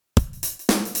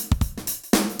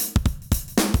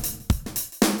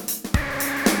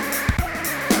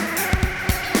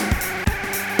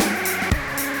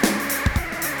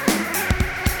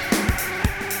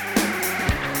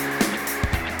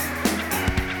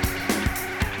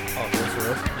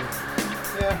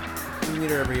Yeah. We meet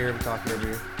her every year. We talk to her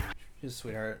every year. She's a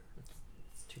sweetheart.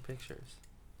 It's 2 pictures.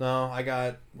 No, I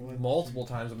got multiple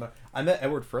times. I met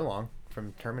Edward Furlong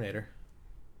from Terminator.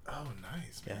 Oh,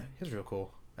 nice, Yeah, man. he was real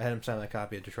cool. I had him sign that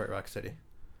copy at Detroit Rock City.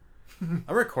 I'm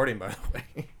recording, by the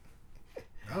way.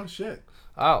 Oh, shit.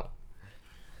 Oh.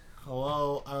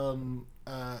 Hello,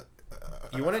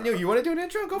 You want to do an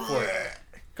intro? Go for it.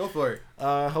 Go for it.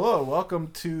 hello, welcome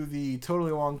to the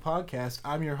Totally Wong podcast.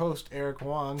 I'm your host, Eric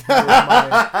Wong, here with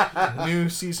my new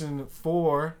season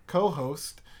 4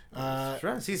 co-host, We're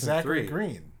on season Zachary 3.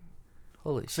 Green.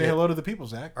 Holy Say shit. hello to the people,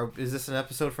 Zach. Is this an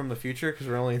episode from the future? Because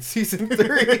we're only in season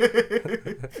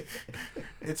 3.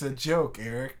 It's a joke,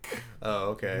 Eric. Oh,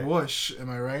 okay. Whoosh, am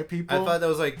I right, people? I thought that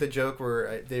was like the joke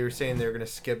where they were saying they were going to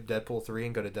skip Deadpool 3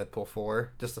 and go to Deadpool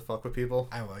 4 just to fuck with people.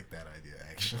 I like that idea,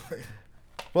 actually.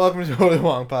 Welcome to Totally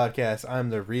Wong Podcast. I'm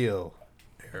the real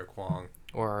Eric Wong.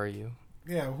 Or are you?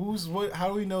 Yeah, what? How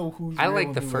do we know who's I real like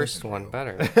and the who first isn't one real?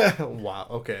 better. Wow,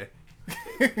 okay.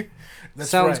 That's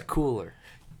Sounds right. cooler.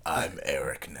 I'm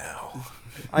Eric now.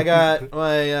 I got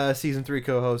my season 3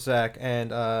 co-host Zach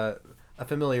and a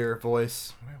familiar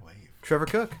voice, How do I wave? Trevor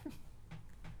Cook.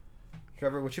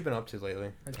 Trevor, what you been up to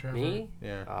lately? Hi, Trevor. Me?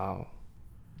 Yeah, Oh.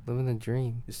 Living the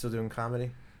dream. you still doing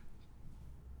comedy?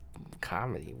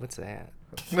 Comedy. What's that?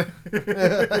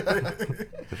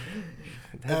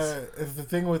 It's the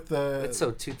thing with the That's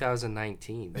so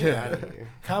 2019. Get Yeah. out of here.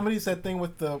 comedy's that thing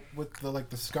with the like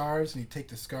the scars, and you take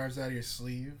the scars out of your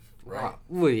sleeve, right?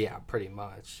 Well, yeah, pretty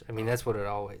much. I mean, that's what it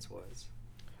always was.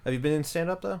 Have you been in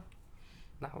stand-up though?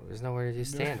 No, there's nowhere to do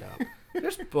stand up.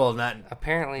 Well, not.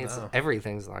 Apparently, it's No.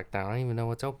 everything's locked down. I don't even know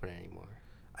what's open anymore.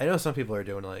 I know some people are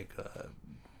doing like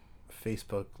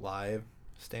Facebook Live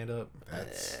stand-up.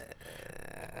 That's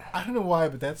I don't know why,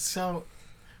 but that sound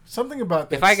something about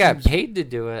that. If I got seems- paid to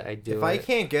do it, I'd do If it. I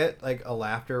can't get like a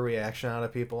laughter reaction out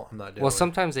of people, I'm not doing Well, it.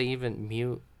 sometimes they even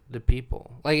mute the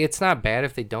people. Like, it's not bad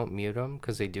if they don't mute them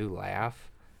because they do laugh.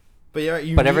 But yeah,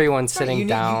 you But need- everyone's no, sitting you need,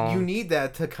 down. You need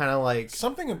that to kind of like.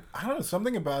 something I don't know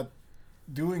something about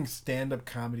doing stand-up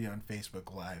comedy on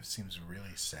Facebook Live seems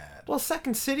really sad. Well,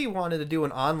 Second City wanted to do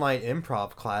an online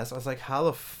improv class. I was like, how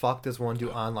the fuck does one do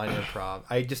online improv?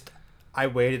 I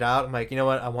waited out. I'm like, you know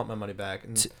what? I want my money back.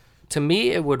 And To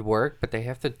me, it would work, but they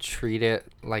have to treat it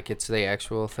like it's the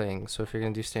actual thing. So if you're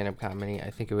going to do stand-up comedy, I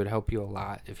think it would help you a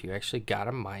lot if you actually got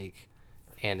a mic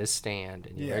and a stand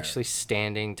and you're Yeah. actually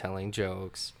standing telling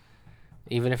jokes.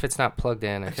 Even if it's not plugged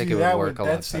in, I Actually, think it that would work a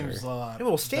that lot seems better. a lot.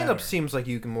 well, stand-up better. seems like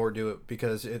you can more do it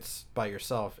because it's by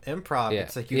yourself. Improv, Yeah,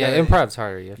 it's like you yeah, gotta, improv's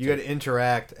harder. You You got to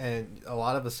interact, and a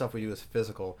lot of the stuff we do is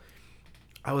physical.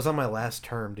 I was on my last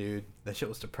term, dude. That shit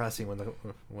was depressing when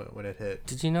it hit.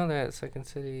 Did you know that Second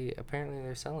City, apparently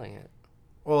they're selling it?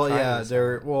 Well, Trying yeah, to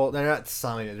sell it. they're not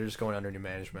selling it. They're just going under new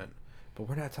management. But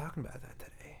we're not talking about that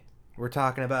today. We're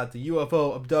talking about the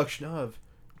UFO abduction of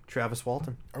Travis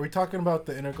Walton. Are we talking about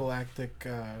the intergalactic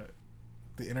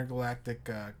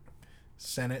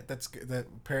Senate that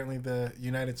apparently the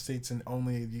United States and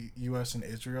only the U.S. and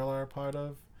Israel are a part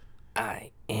of?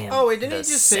 I am. Oh wait, didn't the they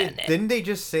just Senate. say? Didn't they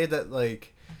just say that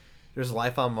like there's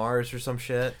life on Mars or some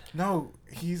shit? No,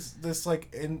 he's this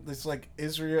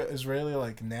Israeli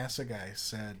like NASA guy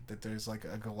said that there's like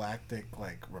a galactic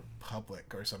like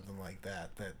republic or something like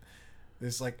that, that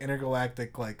this like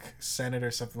intergalactic like Senate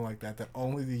or something like that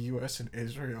only the U.S. and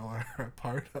Israel are a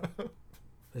part of.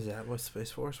 Is that what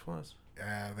Space Force was?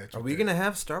 Yeah, that's Are what we they're- gonna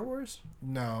have Star Wars?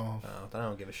 No. Oh, then I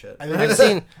don't give a shit. I think I've it's-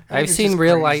 seen I think I've it's seen just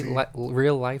real crazy. life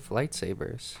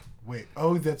lightsabers. Wait.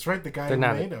 Oh, that's right. The guy They're who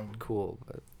not made them. cool,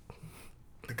 but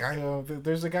The guy.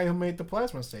 There's a guy who made the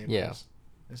plasma sabers. Yeah.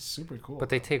 It's super cool.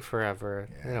 they take forever.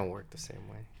 They Yeah. don't work the same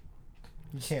way.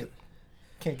 You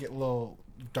can't get little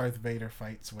Darth Vader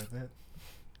fights with it.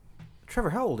 Trevor,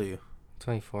 how old are you?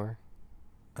 24.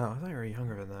 Oh, I thought you were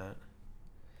younger than that.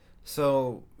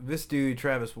 So this dude,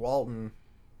 Travis Walton,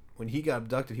 when he got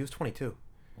abducted, he was 22.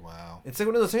 Wow. It's like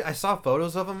one of those things. I saw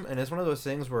photos of him, and it's one of those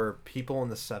things where people in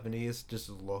the 70s just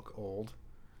look old.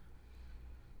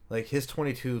 Like his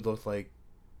 22 looked like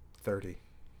 30.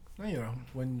 Well, you know,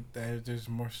 when there's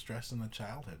more stress in the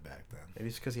childhood back then. Maybe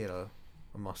it's because he had a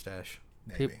mustache.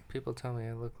 Maybe. People tell me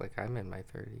I look like I'm in my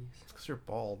 30s. It's because you're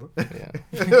bald. Yeah.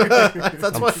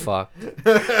 That's I'm why. fucked.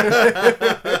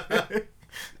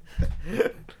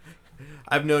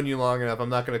 I've known you long enough. I'm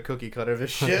not gonna cookie cutter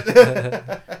this shit.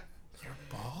 You're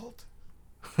bald?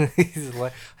 He's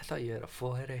like, I thought you had a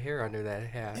full head of hair under that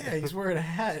hat. Yeah, he's wearing a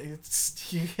hat.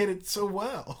 You hit it so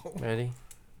well. Ready?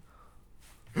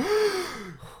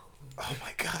 Oh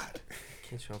my god.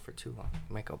 Can't show him for too long.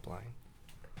 Might go blind.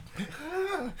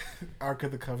 Ark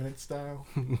of the Covenant style.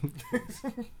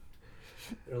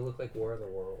 It'll look like War of the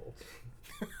Worlds.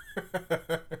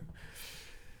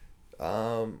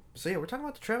 So yeah, we're talking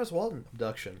about the Travis Walton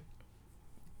abduction.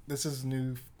 This is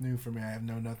new for me. I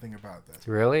know nothing about this.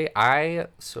 Really?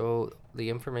 So the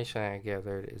information I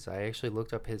gathered is I actually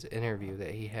looked up his interview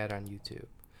that he had on YouTube,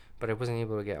 but I wasn't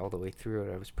able to get all the way through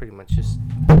it. I was pretty much just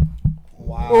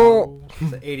Wow.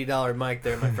 It's an $80 mic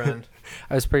there, my friend.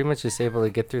 I was pretty much just able to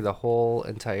get through the whole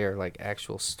entire like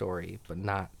actual story, but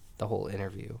not the whole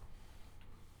interview.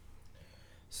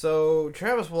 So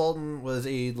Travis Walton was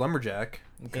a lumberjack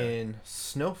Okay. in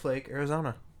Snowflake,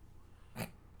 Arizona.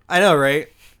 I know, right?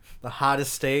 The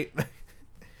hottest state.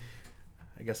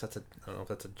 I guess I don't know if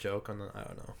that's a joke on the. I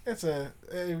don't know. It's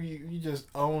you just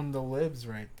own the libs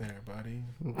right there, buddy.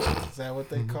 Is that what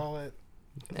they call it?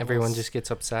 Everyone just gets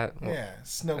upset. Yeah,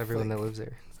 Snowflake. Everyone that lives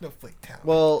there. Snowflake Town.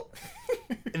 Well,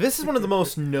 this is one of the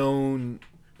most known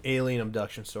alien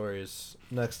abduction stories,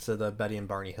 next to the Betty and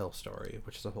Barney Hill story,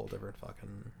 which is a whole different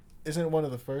fucking. Isn't it one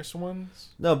of the first ones?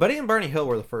 No, Betty and Barney Hill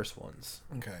were the first ones,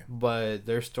 Okay. but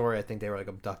their story, I think they were like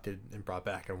abducted and brought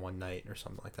back in one night or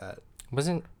something like that.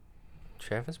 Wasn't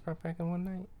Travis brought back in one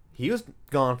night? He was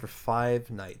gone for 5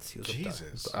 nights. He was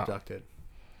Jesus. abducted.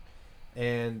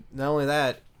 And not only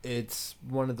that, it's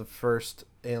one of the first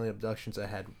alien abductions that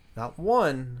had not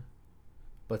one,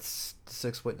 but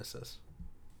 6 witnesses.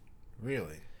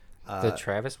 Really? The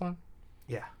Travis one?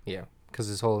 Yeah. Yeah, because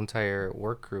his whole entire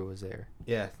work crew was there.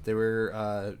 Yeah, they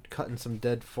were cutting some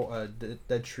dead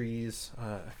trees.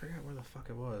 I forgot where the fuck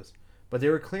it was, but they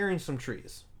were clearing some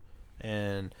trees,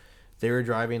 and they were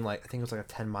driving I think it was like a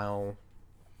 10-mile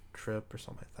trip or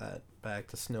something like that back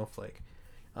to Snowflake.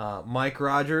 Mike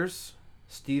Rogers,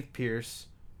 Steve Pierce,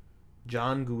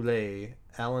 John Goulet,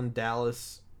 Alan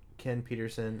Dallas, Ken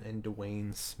Peterson, and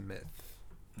Dwayne Smith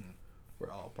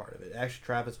were all part of it. Actually,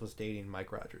 Travis was dating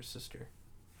Mike Rogers' sister.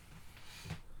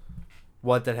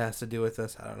 What that has to do with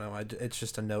this, I don't know. It's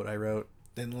just a note I wrote.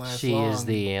 Didn't last She long. is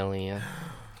the alien.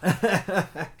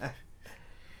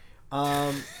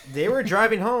 They were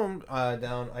driving home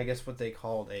down, I guess what they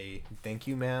called a thank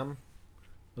you, ma'am.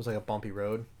 It was like a bumpy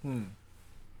road.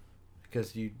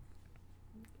 Because you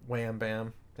wham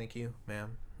bam, thank you,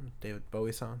 ma'am. David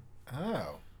Bowie song.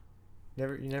 Oh.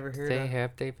 You never hear Did that? they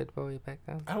have David Bowie back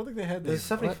then? I don't think they had This is these.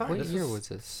 75. What This year is was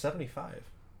this? 75.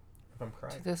 If I'm Dude,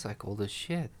 correct. that's like old as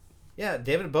shit. Yeah,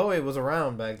 David Bowie was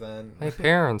around back then. My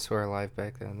parents were alive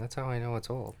back then. That's how I know it's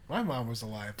old. My mom was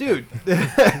alive. Dude.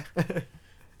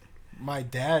 My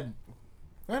dad.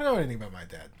 I don't know anything about my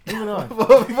dad. Moving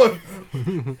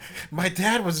on. My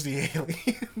dad was the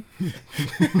alien.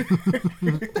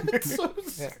 That's so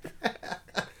sad.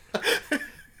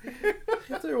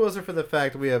 If there wasn't for the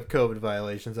fact we have COVID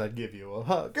violations, I'd give you a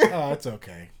hug. Oh, it's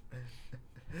okay.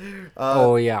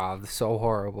 Oh yeah, so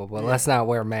horrible. But let's not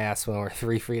wear masks when we're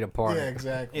 3 feet apart. Yeah,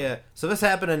 exactly. Yeah, so this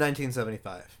happened in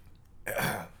 1975.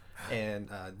 And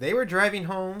they were driving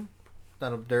home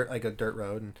down a dirt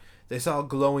road, and they saw a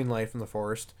glowing light from the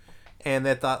forest, and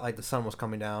they thought the sun was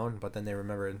coming down, but then they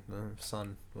remembered the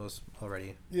sun was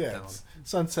already down. it's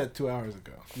sunset 2 hours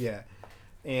ago. Yeah,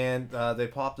 and they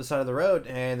pull up the side of the road,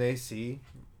 and they see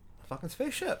a fucking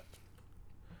spaceship,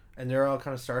 and they're all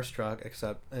kind of starstruck,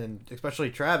 and especially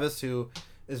Travis, who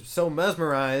is so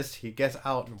mesmerized, he gets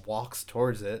out and walks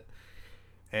towards it,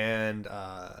 and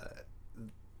I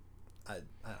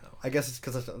don't know. I guess it's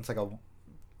because it's like a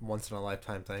once in a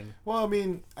lifetime thing. Well, I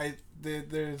mean,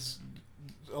 there's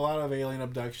a lot of alien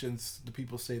abductions. The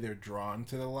people say they're drawn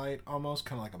to the light, almost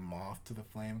kind of like a moth to the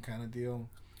flame kind of deal.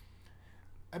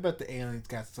 I bet the aliens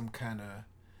got some kind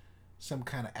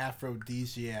of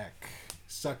aphrodisiac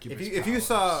succubus. If you powers.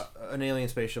 saw an alien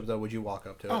spaceship, though, would you walk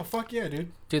up to it? Oh fuck yeah,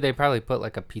 dude! Dude, they probably put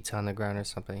like a pizza on the ground or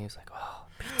something. He's like, oh,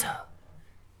 pizza.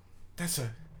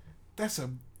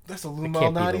 That's a Lou It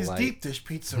can't be the Malnati's light. deep dish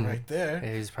pizza right there.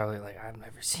 And he's probably like, I've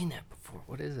never seen that before.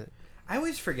 What is it? I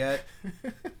always forget.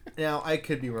 Now, I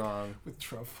could be wrong. With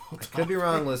truffle. Could be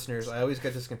wrong, listeners. I always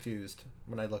get this confused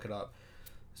when I look it up.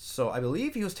 So I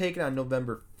believe he was taken on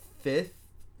November 5th,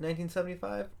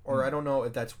 1975, or I don't know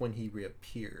if that's when he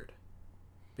reappeared,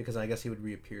 because I guess he would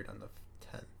reappeared on the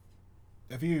 10th.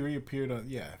 If he reappeared,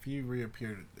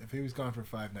 if he was gone for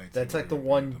 5 nights. That's he like the reappeared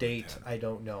one on the date 10th. I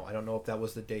don't know. I don't know if that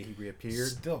was the day he reappeared.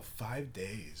 Still 5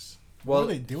 days. Well, What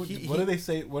do they do? What do they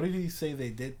say? What did he say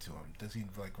they did to him? Does he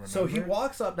remember? So he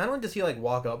walks up. Not only does he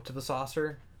walk up to the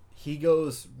saucer, he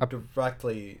goes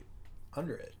directly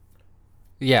under it.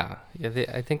 Yeah.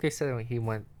 I think they said he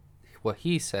went. Well,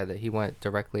 he said that he went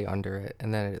directly under it,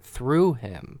 and then it threw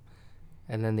him,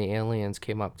 and then the aliens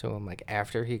came up to him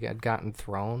after he had gotten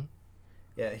thrown.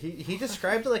 Yeah, he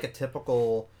described it like a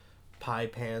typical pie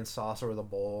pan saucer with a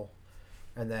bowl,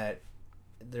 and that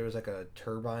there was like a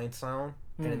turbine sound,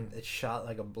 and it shot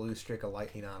like a blue streak of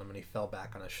lightning on him, and he fell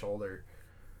back on his shoulder.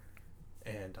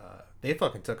 And they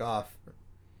fucking took off.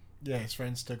 Yeah, his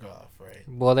friends took off, right?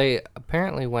 Well, they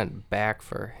apparently went back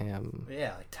for him.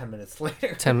 Yeah, like 10 minutes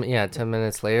later. 10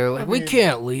 minutes later, like, I we mean-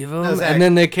 can't leave him. No, Zach- And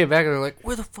then they came back and they're like,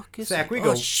 where the fuck is Zach, he? we Oh,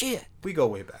 go- shit. We go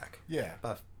way back. Yeah.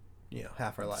 About,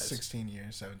 half our lives. 16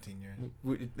 years, 17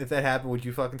 years. If that happened, would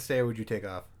you fucking stay or would you take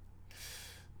off?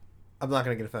 I'm not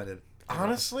gonna get offended.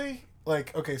 Honestly,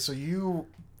 like, okay, so you,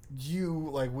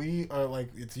 like, we are, like,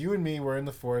 it's you and me, we're in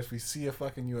the forest, we see a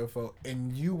fucking UFO,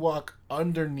 and you walk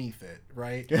underneath it,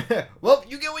 right? Well,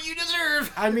 you get what you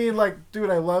deserve. I mean, like, dude,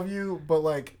 I love you, but,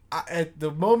 like, at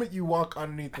the moment you walk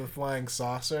underneath the flying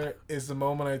saucer is the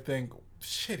moment I think,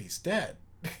 shit, he's dead.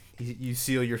 You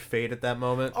seal your fate at that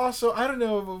moment. Also, I don't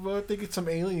know, but I think it's some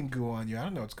alien goo on you. I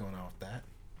don't know what's going on with that.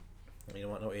 You don't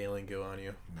want no alien goo on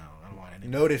you. No, I don't want any.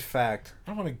 Noted fact.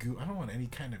 I don't want goo. I don't want any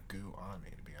kind of goo on me,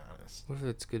 to be honest. What if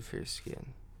it's good for your skin?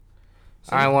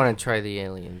 So- I want to try the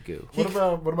alien goo. What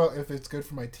about if it's good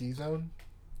for my T-zone?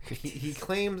 He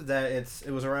claimed that it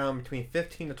was around between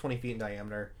 15 to 20 feet in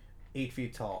diameter, 8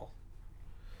 feet tall.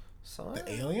 So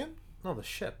The alien? No, the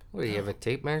ship. What, do you have a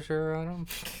tape measure on him?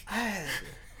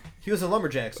 He was a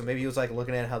lumberjack, so maybe he was like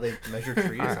looking at how they measure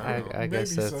trees. I don't know. I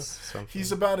guess Maybe that's so. something. He's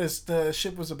the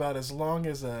ship was about as long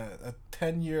as a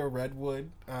 10-year redwood.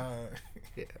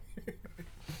 Yeah.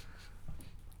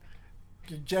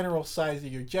 Your general size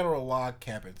of your general log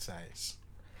cabin size.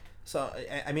 So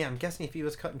I mean, I'm guessing if he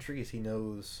was cutting trees, he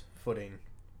knows footing.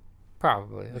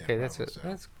 Probably. Yeah, Okay, that's probably it. so.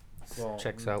 That's Well,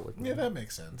 checks out with me. Yeah, that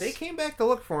makes sense. They came back to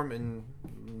look for him,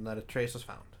 and not a trace was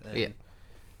found. And Yeah.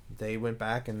 They went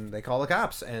back and they called the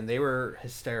cops, and they were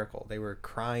hysterical. They were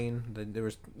crying. There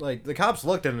was like the cops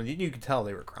looked at them, and you could tell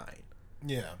they were crying.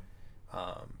 Yeah.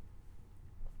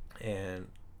 And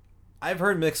I've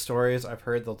heard mixed stories. I've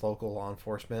heard the local law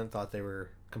enforcement thought they were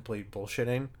complete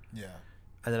bullshitting, Yeah.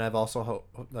 and then I've also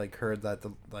heard that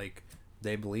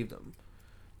they believed them.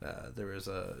 There was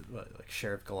like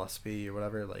Sheriff Gillespie or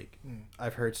whatever. Like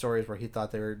I've heard stories where he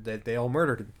thought they all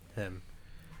murdered him.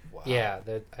 Wow. Yeah,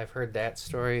 I've heard that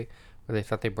story where they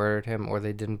thought they murdered him or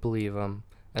they didn't believe him,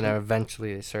 and then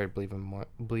eventually they started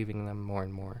believing them more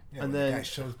and more. Yeah, And when then- the guy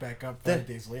shows back up then- 5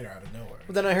 days later out of nowhere.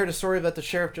 But then I heard a story that the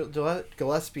Sheriff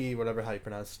Gillespie, whatever how you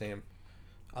pronounce his name,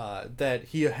 that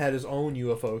he had his own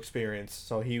UFO experience,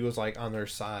 so he was like on their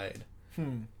side.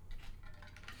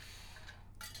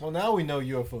 Well, now we know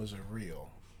UFOs are real.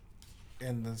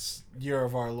 In this year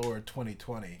of our Lord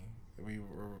 2020,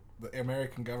 the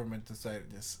American government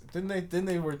decided this.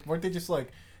 Weren't they just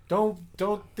like, don't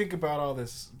think about all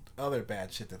this other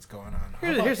bad shit that's going on.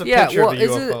 How about- Here's a Yeah, picture well, of the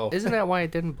UFO. isn't that why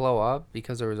it didn't blow up?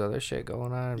 Because there was other shit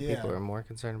going on, and Yeah. people were more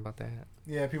concerned about that.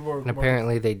 yeah, people were. And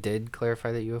apparently, they did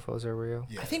clarify that UFOs are real.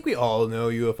 Yeah. I think we all know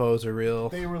UFOs are real.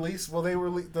 They released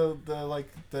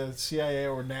the CIA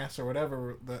or NASA or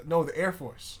whatever. The Air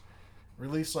Force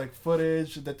released like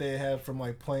footage that they had from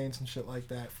like planes and shit like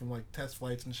that, from like test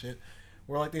flights and shit,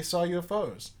 where like they saw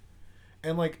UFOs,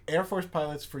 and like Air Force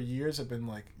pilots for years have been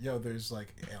like, yo, there's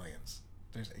like aliens,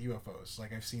 there's UFOs.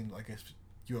 Like I've seen like a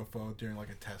UFO during like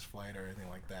a test flight or anything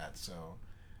like that. So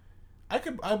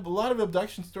a lot of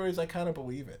abduction stories, I kind of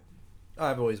believe it.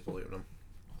 I've always believed them.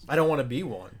 I don't want to be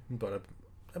one, but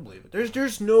I believe it.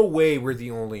 There's no way we're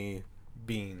the only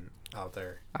being out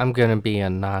there. I'm gonna be a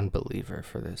non-believer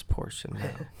for this portion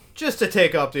now. Just to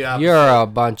take up the opposite. You're a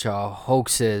bunch of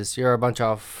hoaxes. You're a bunch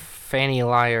of fanny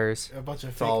liars. A bunch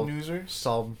of It's fake all- newsers. It's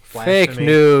all Fake blasphemy.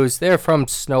 news. They're from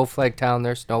Snowflake Town.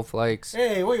 They're snowflakes.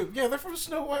 Hey, wait, yeah, they're from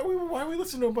Snow. Why are we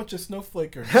listening to a bunch of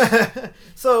snowflakers?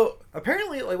 So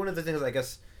apparently, like one of the things, I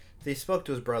guess, they spoke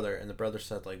to his brother, and the brother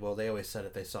said, like, well, they always said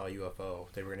if they saw a UFO,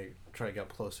 they were gonna try to get up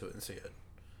close to it and see it.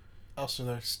 Also,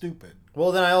 they're stupid.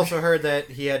 Well, then I also heard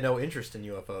that he had no interest in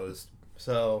UFOs.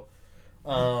 So,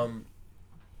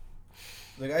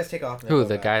 the guys take off. And they Who, go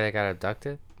the back. guy that got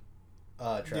abducted?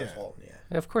 Travis Yeah. Walton,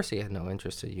 yeah. Of course he had no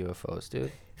interest in UFOs,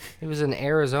 dude. He was in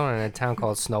Arizona in a town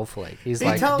called Snowflake. He's They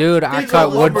like, tell- dude, I he's a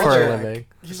cut wood for a lumberjack. living.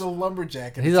 He's a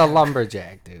lumberjack. in He's a town.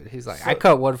 lumberjack, dude. He's like, I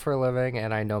cut wood for a living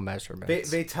and I know measurements.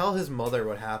 They tell his mother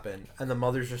what happened, and the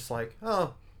mother's just like,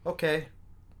 oh, okay.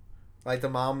 Like, the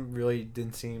mom really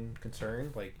didn't seem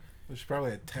concerned. Like, She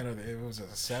probably had 10 other. It was in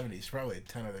the 70s. She probably had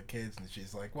 10 other kids, and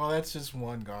she's like, "Well, that's just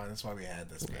one gone. That's why we had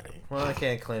this many." well, I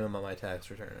can't claim him on my tax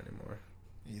return anymore.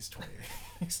 He's 20.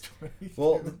 He's 20.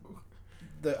 Well,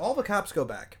 all the cops go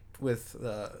back with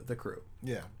the crew,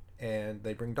 yeah, and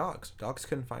they bring dogs. Dogs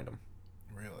couldn't find them.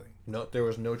 really. No, there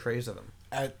was no trace of them.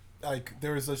 At like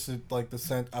there was this like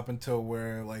descent up until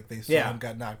where like they saw Yeah. him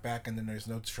got knocked back, and then there's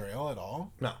no trail at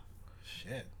all. No.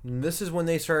 Shit. And this is when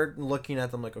they start looking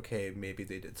at them like, okay, maybe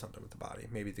they did something with the body.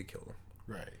 Maybe they killed him.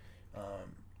 Right.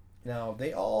 Now,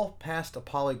 they all passed a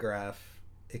polygraph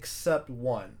except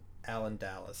one, Alan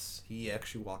Dallas. He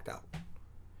actually walked out.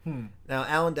 Now,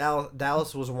 Alan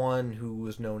Dallas was one who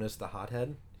was known as the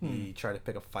hothead. He tried to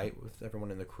pick a fight with everyone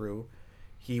in the crew.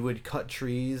 He would cut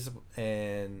trees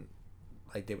and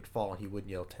like they would fall and he would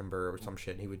yell timber or some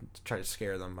shit. And he would try to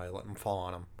scare them by letting them fall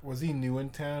on him. Was he new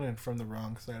in town and from the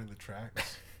wrong side of the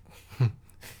tracks?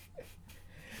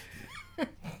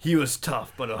 He was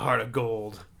tough, but a heart of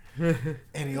gold.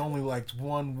 And he only liked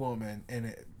one woman,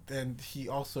 and he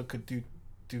also could do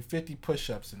 50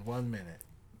 push-ups in 1 minute.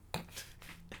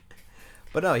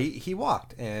 But no, he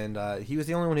walked, and he was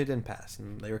the only one who didn't pass,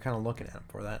 and they were kind of looking at him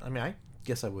for that. I mean, I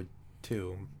guess I would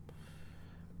too.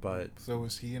 But so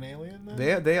was he an alien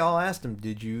then? they all asked him,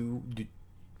 "Did you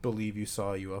believe you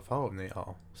saw a UFO?" And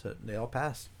they all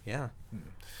passed. Yeah.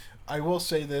 I will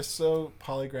say this though: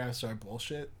 polygraphs are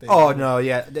bullshit. No,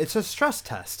 yeah, it's a stress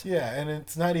test. Yeah, and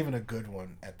it's not even a good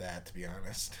one at that, to be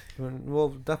honest. We'll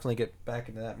definitely get back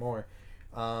into that more.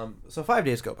 So 5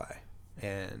 days go by,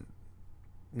 and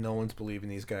no one's believing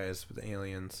these guys with the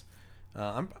aliens.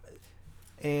 Sorry.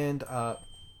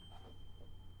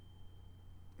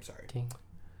 Ding.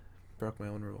 Broke my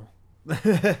own rule.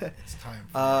 It's time.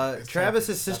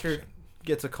 Travis's sister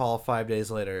gets a call 5 days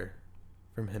later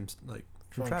from him,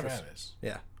 from Travis.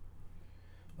 Yeah.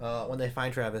 When they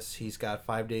find Travis, he's got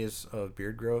 5 days of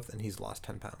beard growth and he's lost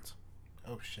 10 pounds.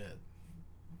 Oh shit.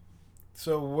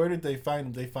 So where did they find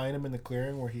him? They find him in the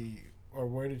clearing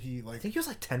where did he I think he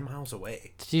was 10 miles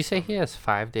away. Did you say he has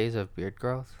 5 days of beard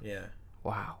growth? Yeah.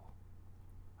 Wow.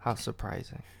 How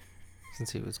surprising.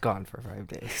 Since he was gone for 5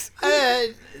 days.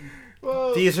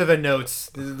 Well, these are the notes.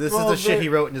 This is the shit he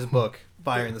wrote in his book,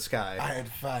 Fire in the Sky. I had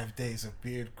 5 days of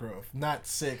beard growth, not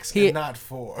 6 and not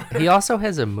 4. He also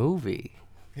has a movie.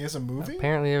 He has a movie?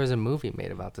 Apparently there was a movie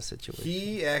made about the situation.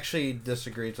 He actually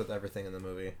disagrees with everything in the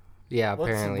movie. Yeah, What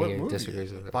apparently he movie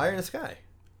disagrees is with it. Fire in the Sky.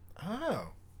 Oh.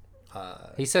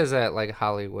 He says that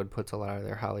Hollywood puts a lot of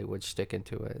their Hollywood shtick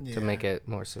into it Yeah. to make it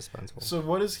more suspenseful. So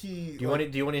what is he? Do you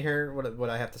want to hear what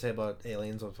I have to say about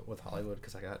aliens with Hollywood?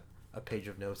 Because I got a page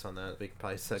of notes on that we can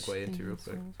probably segue into real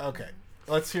quick. Okay,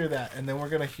 let's hear that, and then we're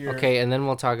gonna hear. Okay, and then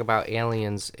we'll talk about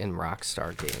aliens in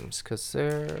Rockstar games because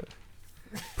they're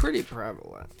pretty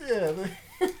prevalent. Yeah.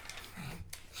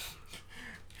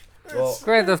 Well,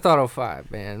 Grand Theft Auto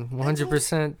 5, man,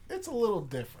 100%. It's a little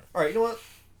different. all right, you know what?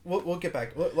 We'll get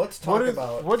back. Let's talk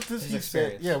about what does his he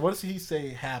experience. say? Yeah, what does he say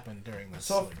happened during this?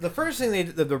 So the first thing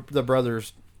the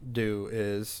brothers do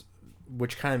is,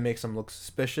 which kind of makes them look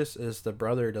suspicious, is the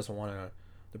brother doesn't want to.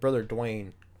 The brother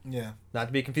Dwayne, yeah, not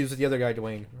to be confused with the other guy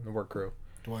Dwayne in the work crew.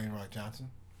 Dwayne Rock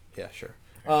Johnson. Yeah, sure.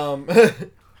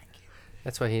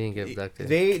 That's why he didn't get abducted.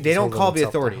 They He's don't holding call the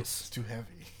himself down. authorities. It's too heavy.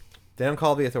 They don't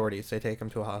call the authorities. They take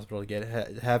him to a hospital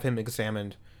to have him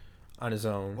examined on his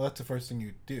own. Well, that's the first thing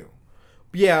you do.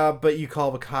 Yeah, but you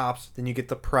call the cops, then you get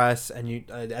the press, and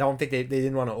I don't think they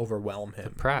didn't want to overwhelm The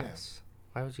him. press.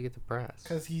 Why would you get the press?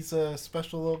 Because he's a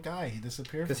special little guy. He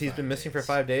disappeared. Because he's been missing for days.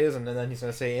 5 days, and then he's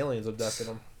going to say aliens abducted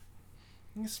him.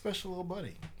 He's a special little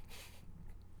buddy.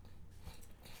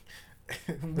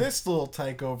 This little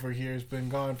tyke over here has been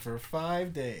gone for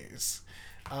 5 days.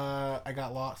 I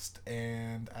got lost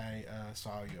and I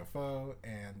saw a UFO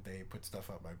and they put stuff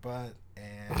up my butt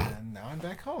and now I'm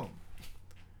back home.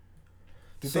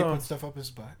 Did they So- put stuff up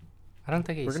his butt? I don't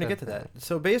think he We're going to said get to that.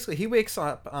 So basically, he wakes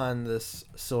up on this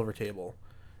silver table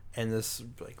and this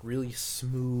really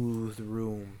smooth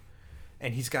room,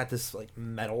 and he's got this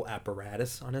metal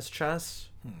apparatus on his chest.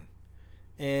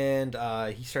 And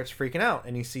he starts freaking out,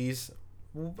 and he sees,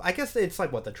 I guess it's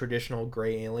the traditional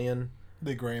gray alien.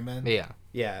 The gray men? Yeah.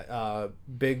 Yeah,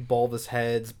 big bulbous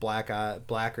heads, black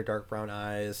or dark brown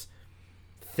eyes,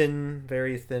 thin,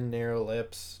 very thin, narrow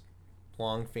lips,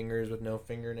 long fingers with no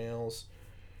fingernails.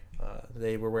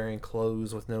 They were wearing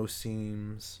clothes with no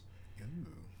seams.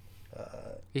 Ooh.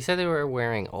 He said they were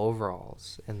wearing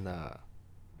overalls in the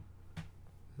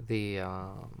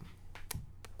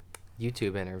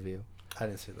YouTube interview. I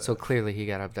didn't see that. So clearly he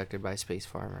got abducted by space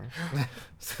farmers.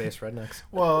 Space rednecks.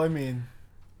 Well, I mean,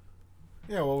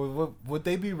 yeah, well, would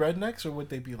they be rednecks or would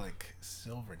they be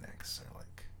silvernecks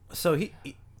or So he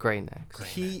Gray necks.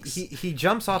 he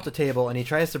jumps off the table and he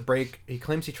tries to break. He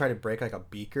claims he tried to break a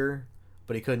beaker,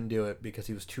 but he couldn't do it because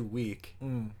he was too weak,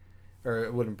 or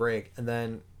it wouldn't break. And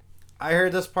then I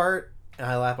heard this part and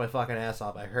I laughed my fucking ass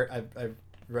off. I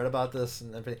read about this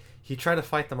and everything. He tried to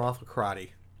fight them off with karate.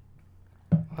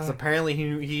 Because apparently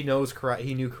he knows karate.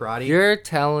 He knew karate. You're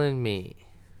telling me.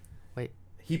 Wait.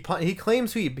 he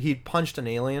claims he punched an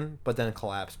alien, but then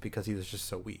collapsed because he was just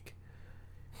so weak.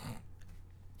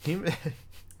 He,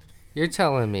 You're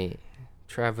telling me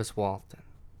Travis Walton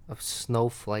of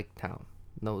Snowflake Town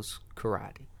knows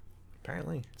karate?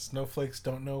 apparently. Snowflakes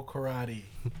don't know karate.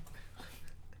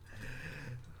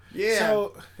 Yeah.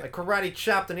 So I karate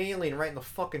chopped an alien right in the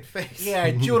fucking face. yeah,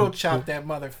 I judo chopped that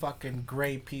motherfucking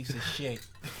gray piece of shit.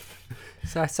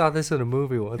 So I saw this in a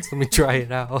movie once. Let me try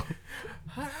it out.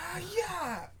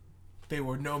 Yeah. They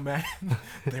were no match.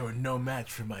 They were no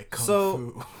match for my kung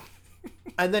fu.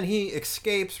 And then he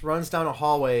escapes, runs down a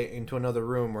hallway into another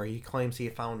room where he claims he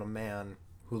found a man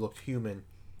who looked human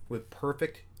with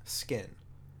perfect skin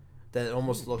that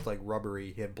almost looked like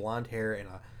rubbery. He had blonde hair and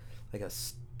a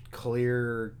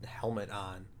clear helmet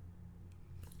on.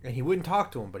 And he wouldn't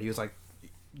talk to him, but he was like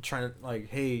trying to like,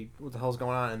 hey, what the hell's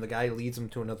going on? And the guy leads him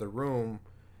to another room,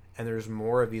 and there's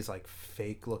more of these like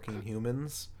fake looking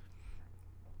humans.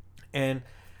 And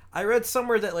I read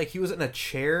somewhere that like he was in a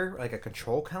chair, like a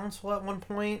control console at one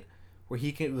point, where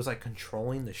was like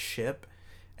controlling the ship,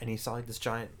 and he saw like this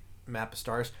giant map of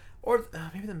stars, or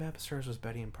maybe the map of stars was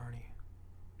Betty and Barney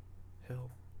Hill.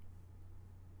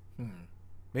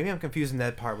 Maybe I'm confusing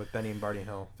that part with Benny and Barney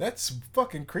Hill. That's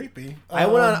fucking creepy. I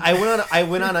went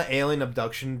on an alien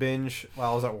abduction binge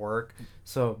while I was at work,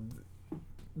 so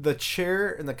the chair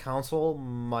in the console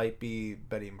might be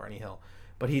Betty and Barney Hill.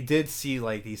 But he did see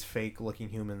like these fake looking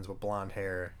humans with blonde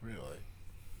hair. Really?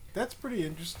 That's pretty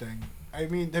interesting. I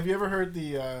mean, have you ever heard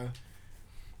the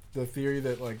theory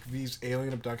that like these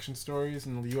alien abduction stories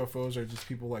and the UFOs are just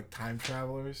people like time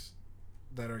travelers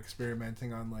that are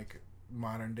experimenting on like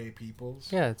modern day peoples?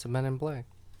 Yeah, it's a Men in Black.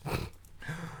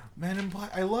 Men in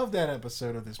Black. I love that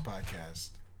episode of this podcast.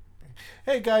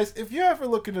 Hey guys, if you're ever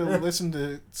looking to listen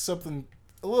to something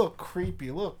a little creepy,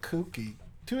 a little kooky,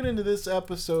 tune into this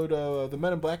episode, the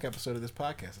Men in Black episode of this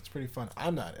podcast. It's pretty fun.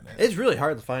 I'm not in it. It's really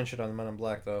hard to find shit on the Men in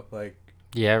Black though. Like,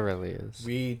 Yeah, it really is.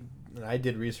 I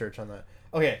did research on that.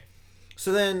 Okay,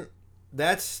 so then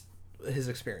that's his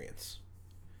experience.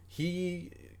 He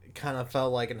kind of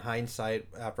felt like in hindsight,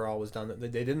 after all was done, that they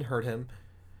didn't hurt him.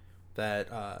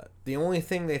 That the only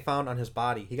thing they found on his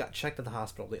body, he got checked at the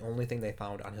hospital. The only thing they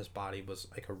found on his body was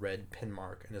like a red pin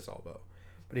mark in his elbow.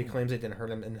 But he claims they didn't hurt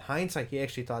him. In hindsight, he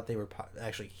actually thought they were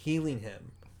actually healing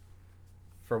him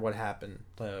for what happened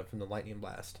from the lightning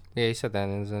blast. Yeah, he said that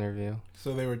in his interview.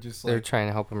 So they were just They're like, trying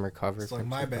to help him recover. it's like from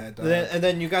my something. bad, dog. And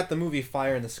then you got the movie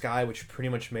Fire in the Sky, which pretty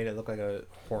much made it look like a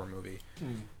horror movie.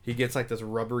 He gets like this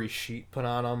rubbery sheet put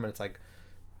on him, and it's like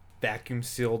vacuum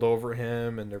sealed over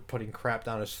him, and they're putting crap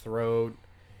down his throat.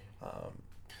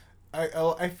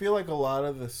 I feel like a lot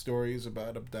of the stories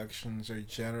about abductions are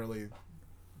generally,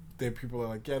 people are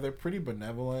like, yeah, they're pretty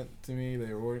benevolent to me.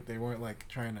 They weren't like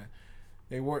trying to,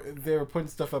 they were putting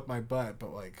stuff up my butt,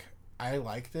 but like I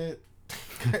liked it.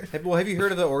 Have you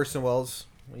heard of the Orson Welles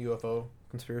UFO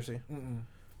conspiracy? Mm-mm.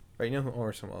 Right, you know who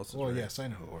Orson Welles is. Well, right? yes, I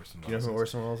know who Orson Welles Do you know who is.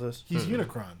 Orson Welles is? He's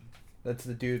Unicron. That's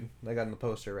the dude that got in the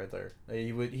poster right there.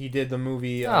 He did the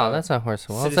movie. Oh, that's not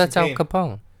Orson Welles. Citizen That's Al Kane.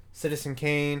 Capone. Citizen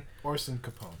Kane. Orson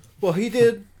Capone. Well, he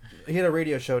had a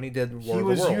radio show and he did War He of the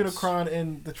was Worlds. Unicron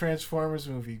in the Transformers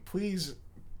movie. Please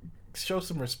show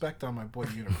some respect on my boy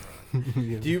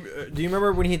Unicron. Do you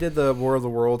remember when he did the War of the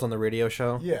Worlds on the radio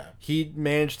show? Yeah. He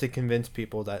managed to convince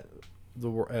people that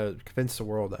convince the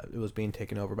world that it was being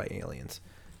taken over by aliens,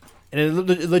 and it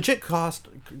legit caused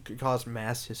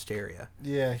mass hysteria.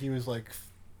 Yeah, he was like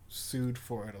sued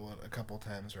for it a couple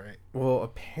times, right? Well,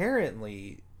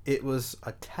 apparently it was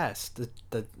a test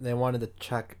that they wanted to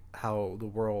check how the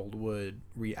world would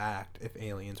react if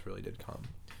aliens really did come.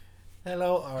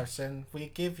 Hello, Orson. We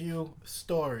give you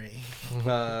story.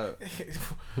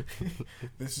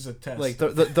 This is a test. Like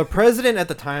the president at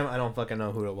the time, I don't fucking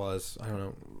know who it was. I don't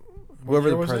know. Whoever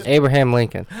year the was it? president. Abraham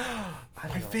Lincoln.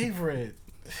 My favorite.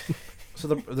 So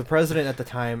the president at the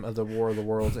time of the War of the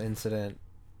Worlds incident,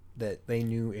 that they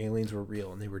knew aliens were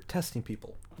real and they were testing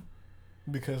people.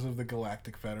 Because of the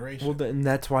Galactic Federation. Well, and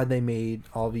that's why they made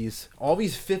all these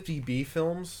 50B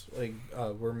films. Like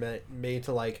were made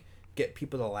to like get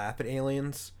people to laugh at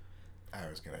aliens. I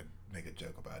was gonna make a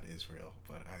joke about Israel,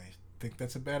 but I think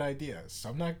that's a bad idea, so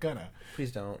I'm not gonna.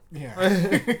 Please don't. Yeah.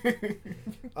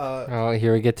 Oh,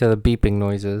 here we get to the beeping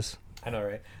noises. I know,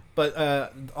 right? But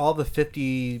all the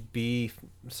 50B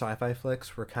sci-fi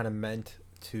flicks were kind of meant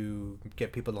to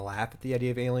get people to laugh at the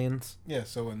idea of aliens. Yeah,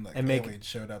 so when like And make- aliens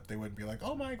showed up, they wouldn't be like,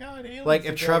 "Oh my god, aliens!" Like They'd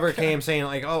if be Trevor like, came saying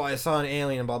like, "Oh, I saw an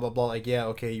alien," and blah blah blah. Like, yeah,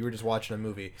 okay, you were just watching a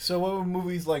movie. So what would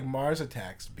movies like Mars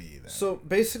Attacks be then? So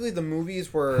basically, the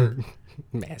movies were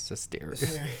Mass hysteria.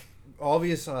 Yeah. all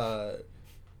these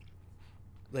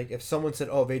like if someone said,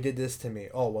 "Oh, they did this to me,"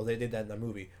 oh well, they did that in the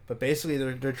movie. But basically,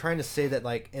 they're trying to say that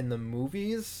like in the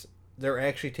movies, they're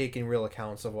actually taking real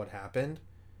accounts of what happened,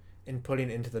 and putting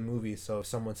it into the movie. So if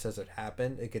someone says it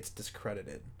happened, it gets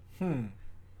discredited.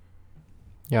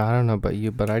 Yeah, I don't know about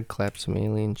you, but I'd clap some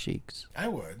alien cheeks. I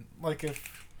would like if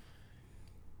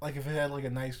it had like a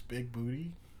nice big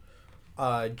booty.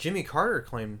 Jimmy Carter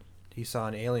claimed he saw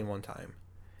an alien one time,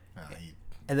 He,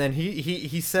 and then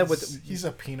he said with he's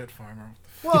a peanut farmer.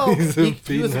 well He's a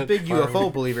he was a peanut big farmer.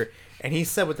 UFO believer, and he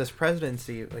said with this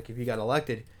presidency, like if he got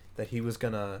elected, that he was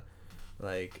gonna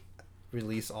like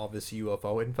release all this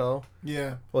UFO info.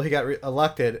 Yeah, Well, he got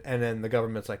elected, and then the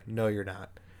government's like, "No, you're not."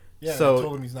 yeah. So- I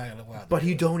told him he's not allowed. But to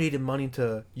he do it. donated money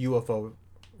to UFO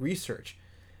research.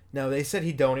 Now they said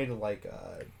he donated like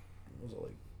was it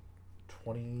like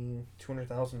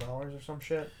 $200,000 or some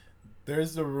shit.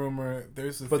 There's the rumor.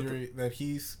 There's the But theory that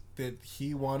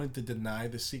he wanted to deny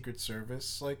the Secret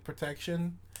Service like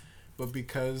protection, but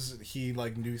because he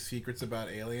like knew secrets about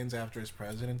aliens after his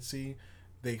presidency,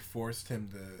 they forced him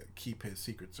to keep his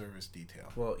Secret Service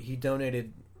detail. Well, he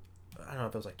donated. I don't know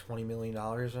if it was like $20 million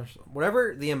or something.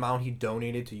 Whatever the amount he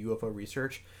donated to UFO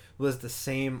research was the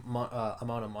same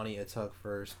amount of money it took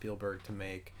for Spielberg to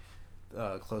make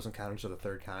Close Encounters of the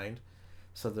Third Kind.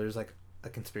 So there's like a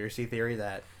conspiracy theory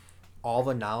that all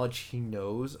the knowledge he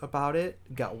knows about it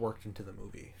got worked into the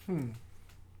movie.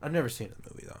 I've never seen the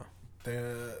movie though.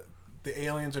 The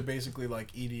aliens are basically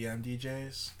like EDM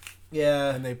DJs,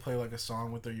 Yeah. and they play like a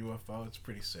song with their UFO. It's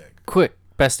pretty sick. Quick,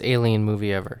 best alien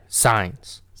movie ever.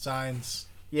 Signs. Signs.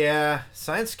 Yeah.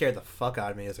 Science scared the fuck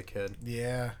out of me as a kid.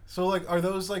 Yeah. So like, are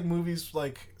those like movies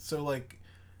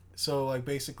so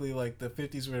basically like the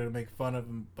 50s were to make fun of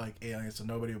like aliens so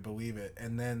nobody would believe it,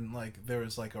 and then like there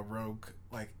was like a rogue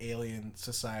like alien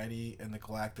society in the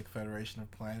Galactic Federation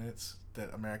of Planets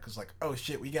that America's like, oh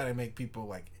shit, we gotta make people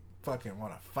like fucking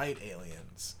want to fight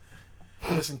aliens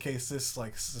just in case this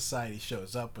like society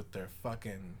shows up with their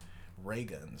fucking ray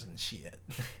guns and shit.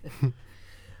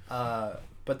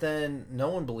 But then no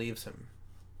one believes him.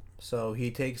 So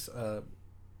he takes a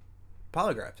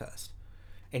polygraph test.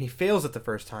 And he fails it the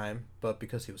first time, but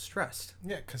because he was stressed.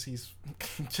 Yeah, because he's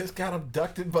just got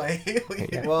abducted by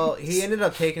aliens. Well, he ended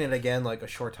up taking it again like a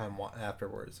short time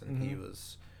afterwards, and he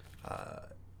was,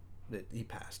 he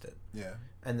passed it. Yeah.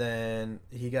 And then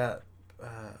he got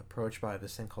approached by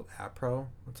this thing called APRO.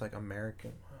 It's like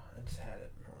American. I just had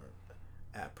it.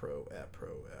 APRO.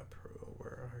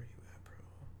 Where are you, APRO?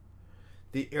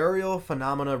 The Aerial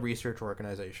Phenomena Research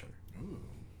Organization. Ooh.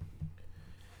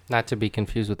 Not to be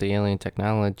confused with the alien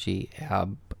technology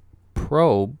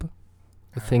probe,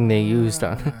 the thing they used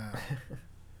on.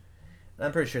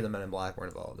 I'm pretty sure the Men in Black were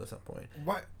involved at some point.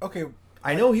 What? Okay.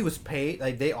 I know he was paid.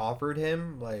 Like they offered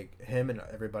him, like him and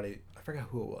everybody. I forgot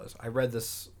who it was. I read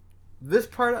this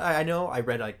part. I know I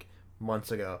read like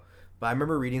months ago, but I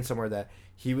remember reading somewhere that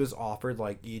he was offered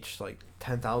like each like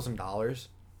 $10,000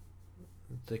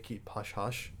 to keep hush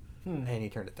hush, and he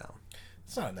turned it down.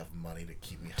 It's not enough money to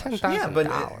keep me hush. $10,000. Yeah, but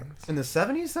in the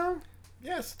 70s though.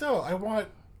 Yeah, still, I want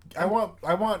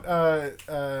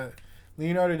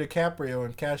Leonardo DiCaprio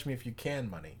and Catch Me If You Can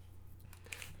money.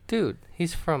 Dude,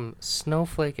 he's from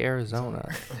Snowflake, Arizona.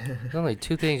 There's only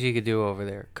two things you could do over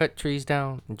there: cut trees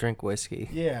down and drink whiskey.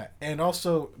 Yeah, and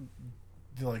also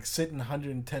like sit in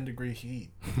 110 degree heat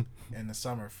in the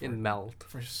summer And melt.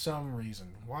 for some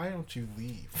reason. Why don't you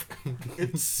leave?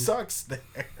 It sucks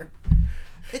there.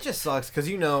 It just sucks because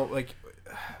like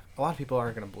a lot of people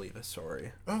aren't gonna believe this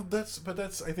story. Oh, I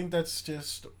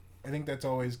think that's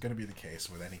always going to be the case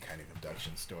with any kind of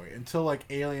abduction story until like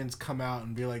aliens come out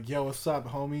and be like, "Yo, what's up,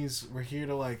 homies? We're here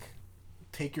to like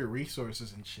take your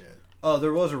resources and shit." Oh,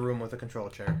 there was a room with a control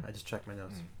chair. I just checked my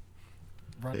notes.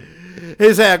 Right.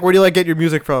 Hey Zach, where do you like getting your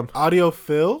music from?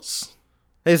 Audiophils?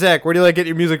 Hey Zach, where do you like getting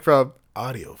your music from?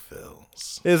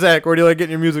 Audiophils. Hey Zach, where do you like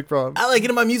getting your music from? I like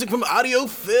getting my music from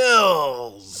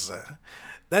Audiophils.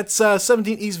 That's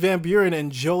 17 East Van Buren in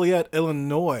Joliet,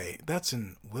 Illinois. That's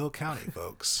in Will County,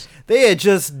 folks. They had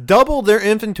just doubled their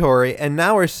inventory and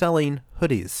now are selling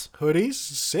hoodies. Hoodies?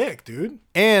 Sick, dude.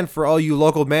 And for all you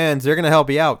local bands, they're going to help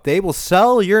you out. They will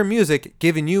sell your music,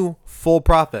 giving you full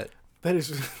profit. That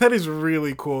is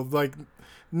really cool. Like,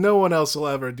 no one else will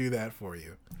ever do that for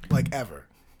you. Like, ever.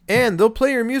 And they'll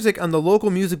play your music on the local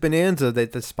music bonanza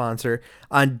that they sponsor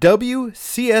on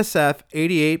WCSF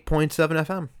 88.7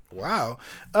 FM. Wow.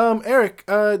 Eric,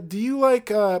 do you like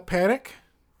Panic?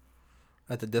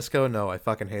 At the disco? No, I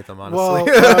fucking hate them,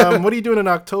 honestly. Well, what are you doing in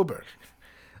October?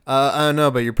 I don't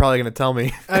know, but you're probably going to tell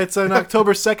me. It's on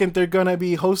October 2nd. They're going to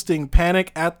be hosting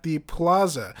Panic at the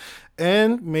Plaza.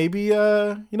 And maybe,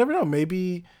 you never know,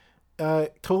 maybe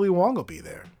Totally Wong will be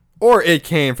there. Or It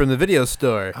Came from the Video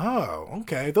Store. Oh,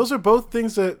 okay. Those are both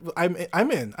things that I'm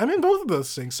in. I'm in both of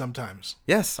those things sometimes.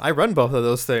 Yes, I run both of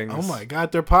those things. Oh my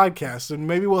God, they're podcasts, and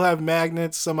maybe we'll have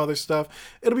magnets, some other stuff.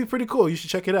 It'll be pretty cool. You should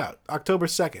check it out. October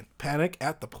 2nd, Panic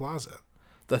at the Plaza.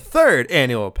 The 3rd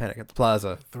annual Panic at the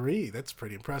Plaza. 3. That's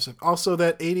pretty impressive. Also,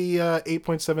 that 88.7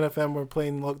 FM, we're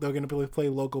playing. They're going to play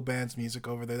local bands' music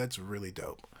over there. That's really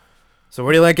dope. So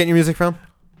where do you like getting your music from?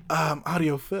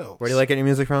 Audio Phils. Where do you like getting your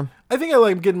music from? I think I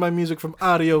like getting my music from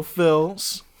Audio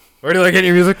Phils. Where do you like getting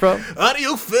your music from?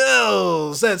 Audio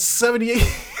Phils. That's 78.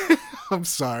 I'm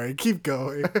sorry. Keep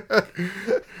going.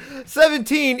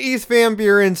 17 East Van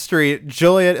Buren Street,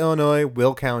 Joliet, Illinois,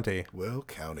 Will County. Will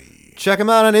County. Check them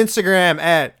out on Instagram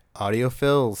at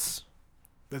AudioPhils.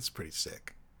 That's pretty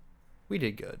sick. We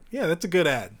did good. Yeah, that's a good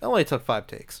ad. It only took 5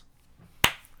 takes.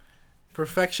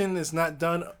 Perfection is not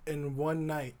done in one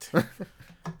night.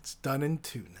 It's done in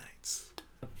 2 nights.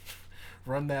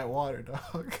 Run that water,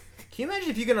 dog. Can you imagine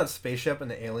if you get on a spaceship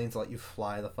and the aliens let you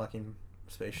fly the fucking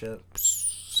spaceship?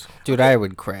 Dude, I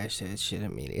would crash that shit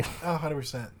immediately. Oh,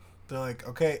 100%. They're like,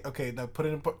 okay, now put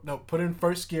in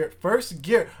first gear. First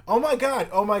gear. Oh my god.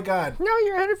 No,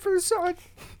 you're headed for the sun.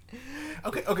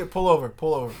 Okay, pull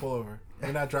over.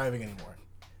 You're not driving anymore.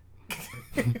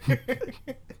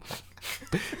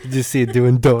 You just see it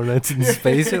doing donuts in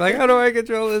space. You're like, how do I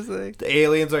control this thing? The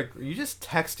aliens are, are you just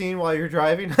texting while you're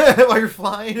driving? While you're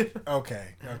flying?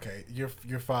 Okay.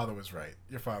 Your father was right.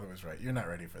 You're not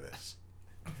ready for this.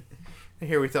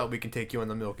 Here we thought we could take you on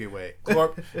the Milky Way.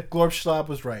 Glorb Schlob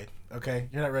was right. Okay,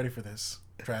 you're not ready for this,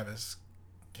 Travis.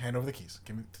 Hand over the keys.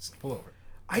 Just pull over.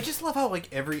 I just love how like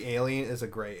every alien is a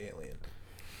gray alien.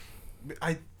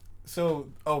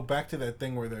 Back to that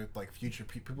thing where they're like future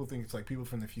people think it's like people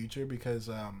from the future because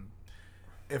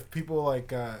if people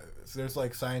like there's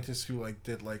like scientists who like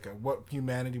did like what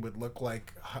humanity would look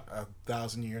like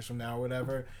 1,000 years from now or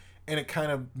whatever, and it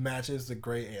kind of matches the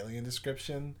gray alien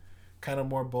description. Kind of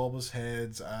more bulbous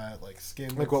heads, like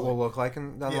skin. Like what we'll look like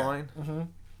down the line? Mm-hmm.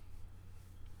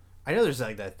 I know there's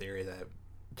like that theory that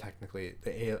technically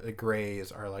the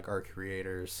grays are like our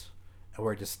creators and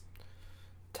we're just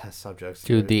test subjects.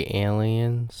 Dude, the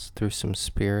aliens threw some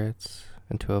spirits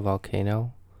into a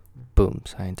volcano. Boom,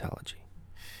 Scientology.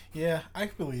 Yeah, I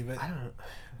believe it. I don't know.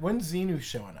 When's Xenu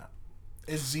showing up?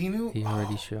 Is Xenu... He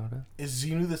already showed up. Is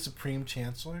Xenu the Supreme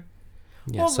Chancellor?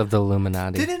 Yes, of the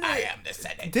Illuminati.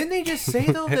 Didn't they just say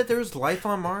though that there's life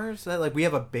on Mars? That like we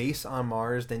have a base on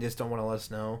Mars, they just don't want to let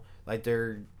us know. Like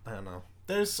I don't know.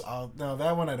 There's no,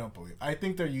 that one I don't believe. I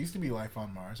think there used to be life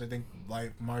on Mars. I think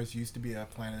Mars used to be a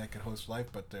planet that could host life,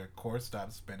 but their core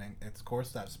stopped spinning. Its core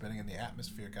stopped spinning, and the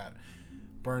atmosphere got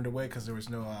burned away because there was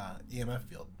no EMF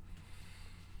field.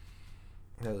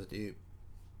 That was deep.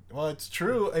 Well, it's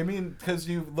true. I mean, because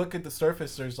you look at the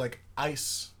surface, there's like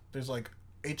ice. There's like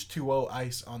H2O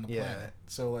ice on the planet.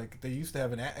 So like they used to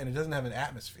have and it doesn't have an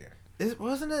atmosphere.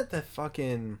 Wasn't it the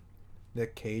fucking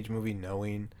Nick Cage movie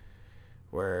Knowing,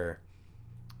 where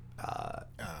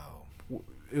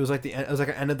it was like it was like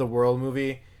an end of the world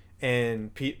movie,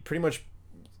 and pretty much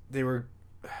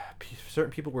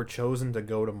certain people were chosen to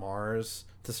go to Mars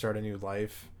to start a new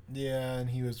life. Yeah, and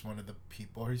he was one of the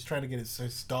people. He's trying to get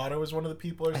his daughter was one of the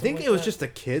people. Or I think like it was that. just the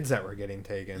kids that were getting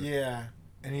taken. Yeah,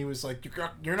 and he was like,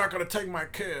 "You're not gonna take my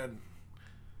kid."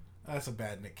 That's a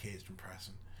bad Nick Cage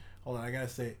impression. Hold on, I gotta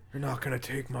say, "You're not gonna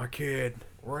take my kid.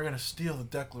 We're gonna steal the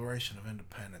Declaration of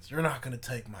Independence. You're not gonna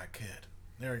take my kid."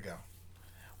 There we go.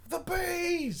 The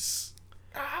bees.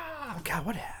 Ah, God,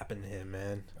 what happened to him,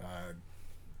 man?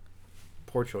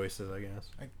 Poor choices, I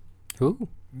guess. Who?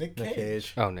 Nick Nick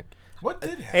Cage. Oh, Nick. What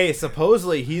did happen? Hey,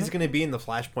 supposedly he's gonna be in the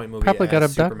Flashpoint movie. Probably got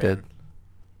as abducted.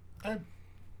 I Superman.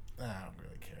 don't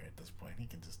really care at this point. He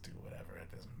can just do whatever.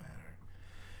 It doesn't matter.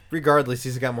 Regardless,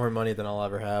 he's got more money than I'll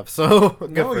ever have. So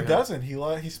good No, for he him. doesn't.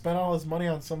 He spent all his money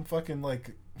on some fucking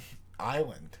like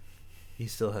island. He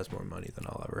still has more money than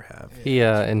I'll ever have. He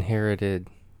inherited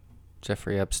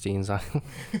Jeffrey Epstein's island.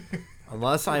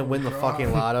 Unless I win the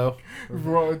fucking lotto.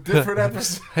 Different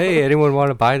episode. Hey, anyone want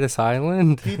to buy this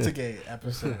island? Pizzagate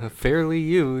episode. Fairly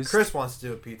used. Chris wants to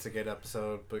do a Pizzagate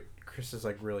episode, but Chris is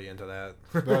like really into that.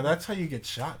 Bro, that's how you get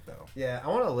shot, though. Yeah, I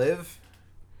want to live.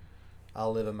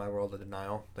 I'll live in my world of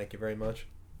denial. Thank you very much.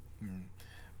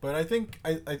 But I think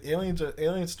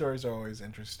alien stories are always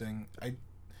interesting.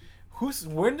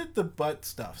 When did the butt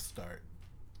stuff start?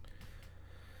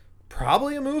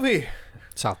 Probably a movie.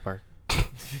 South Park.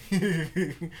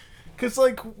 Because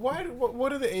like,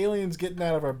 what are the aliens getting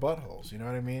out of our buttholes? You know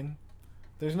what I mean?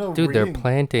 There's no Dude, they're reading.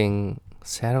 planting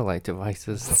satellite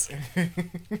devices.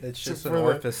 It's just For an the-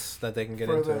 orifice that they can get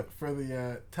into. for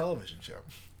the television show.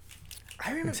 I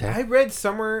remember Exactly. I read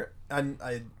somewhere and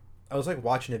I was like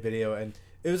watching a video and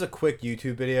it was a quick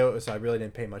YouTube video, so I really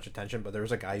didn't pay much attention. But there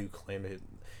was a guy who claimed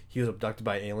he was abducted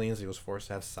by aliens. He was forced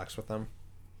to have sex with them.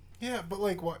 Yeah, but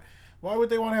like, why would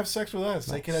they want to have sex with us?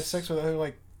 They could have sex with other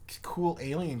like cool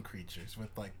alien creatures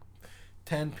with like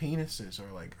 10 penises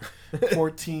or like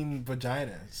 14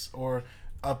 vaginas or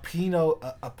a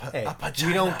Hey, vagina.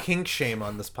 we don't kink shame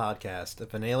on this podcast.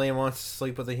 If an alien wants to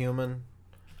sleep with a human,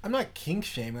 I'm not kink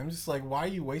shaming. I'm just like, why are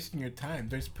you wasting your time?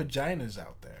 There's vaginas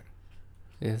out there.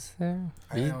 Is there?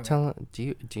 I Are you don't telling?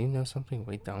 Do you know something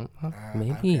we don't know?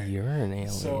 Maybe okay. you're an alien.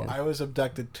 So I was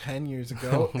abducted 10 years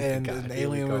ago, Oh my and God, an here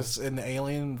we go.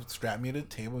 alien strapped me to the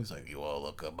table. He's like, "You want to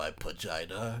look at my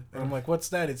vagina?" And I'm like, "What's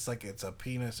that?" It's like it's a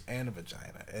penis and a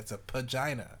vagina. It's a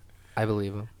vagina, I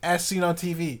believe him. as seen on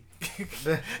TV.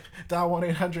 Dial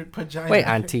 1-800-vagina. Wait,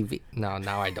 on TV? No,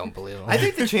 now I don't believe him. I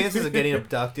think the chances of getting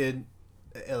abducted,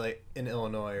 like in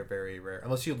Illinois, are very rare.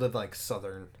 Unless you live like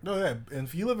southern. No, yeah. And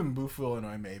if you live in Boothville,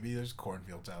 Illinois, maybe there's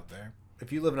cornfields out there.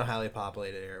 If you live in a highly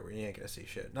populated area where you ain't gonna see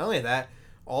shit. Not only that,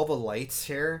 all the lights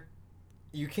here,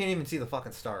 you can't even see the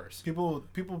fucking stars. People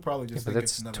probably Yeah, just but think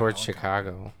it's that's another towards helicopter.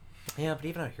 Chicago. Yeah, but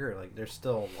even out here, like there's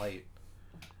still light.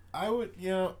 I would,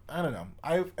 I don't know.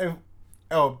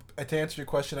 To answer your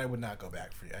question, I would not go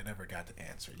back for you. I never got to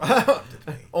answer. You interrupted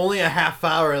me. Only a half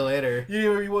hour later.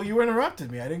 You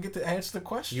interrupted me. I didn't get to answer the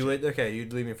question.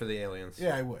 You'd leave me for the aliens.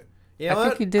 Yeah, I would. Yeah, I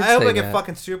think you did I hope say I get that.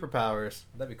 fucking superpowers.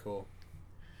 That'd be cool.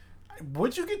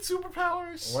 Would you get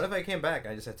superpowers? What if I came back?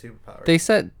 I just had superpowers. They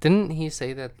said, didn't he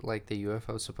say that like the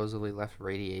UFO supposedly left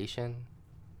radiation,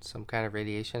 some kind of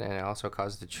radiation, and it also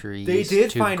caused the trees. They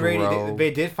did to find grow? They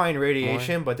did find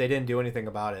radiation, but they didn't do anything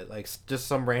about it. Like just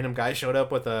some random guy showed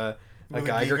up with a With a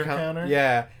Geiger Geiger counter?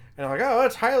 Yeah, and I'm like, oh,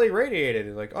 it's highly radiated.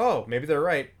 And like, oh, maybe they're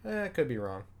right. It could be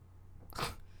wrong.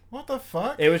 What the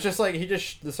fuck? It was just like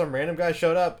some random guy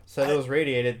showed up, said it was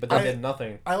radiated, but they did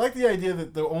nothing. I like the idea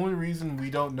that the only reason we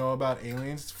don't know about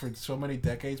aliens for so many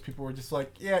decades, people were just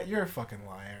like, yeah, you're a fucking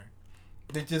liar.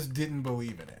 They just didn't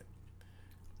believe in it.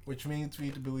 Which means we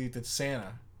need to believe that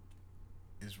Santa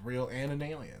is real and an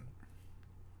alien.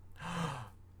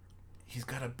 He's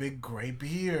got a big gray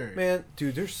beard. Man,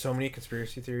 dude, there's so many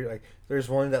conspiracy theories. Like, there's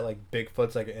one that like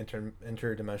Bigfoot's like an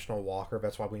interdimensional walker.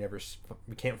 That's why we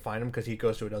can't find him because he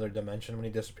goes to another dimension when he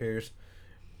disappears.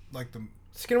 Like the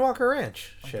Skinwalker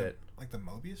Ranch shit. like the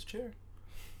Mobius chair?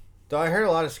 Though I heard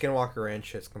a lot of Skinwalker Ranch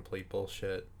shit's complete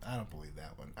bullshit. I don't believe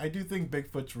that one. I do think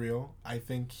Bigfoot's real. I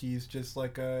think he's just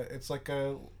like a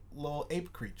little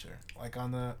ape creature, like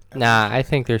on the. Nah, I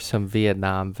think there's some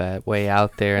Vietnam vet way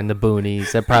out there in the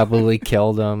boonies that probably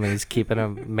killed him, and he's keeping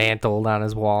him mantled on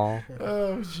his wall.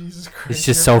 Oh Jesus Christ! He's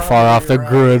just You're so far off the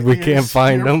probably grid, we right. can't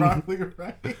find You're him. probably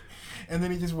right. And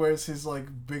then he just wears his like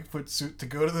Bigfoot suit to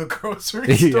go to the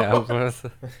grocery store. Yeah,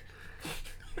 but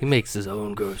he makes his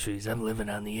own groceries. I'm living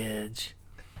on the edge.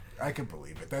 I can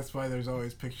believe it. That's why there's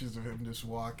always pictures of him just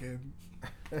walking.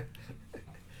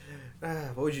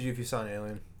 What would you do if you saw an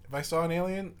alien? If I saw an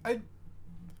alien, I'd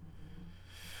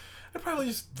probably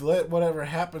just let whatever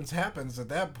happens at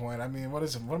that point. I mean, what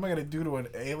am I gonna do to an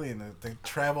alien that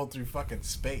traveled through fucking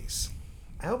space?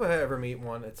 I hope I ever meet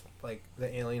one. It's like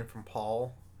the alien from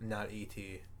Paul, not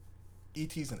E.T.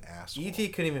 E.T.'s an asshole. E.T.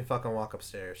 couldn't even fucking walk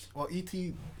upstairs. Well,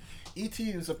 E.T.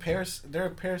 is they're a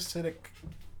parasitic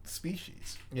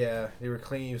species. Yeah, he was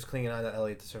clinging on to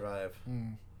Elliot to survive.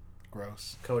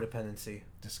 Gross. Codependency.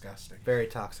 Disgusting. Very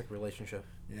toxic relationship.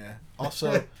 Yeah.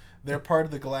 Also, they're part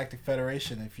of the Galactic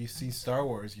Federation. If you see Star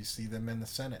Wars, you see them in the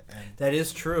Senate. That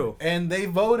is true. And they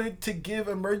voted to give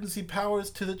emergency powers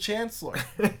to the Chancellor.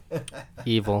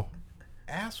 Evil.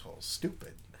 Assholes.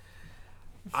 Stupid.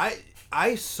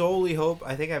 I solely hope,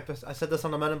 I think I said this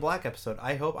on the Men in Black episode,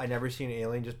 I hope I never see an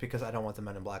alien just because I don't want the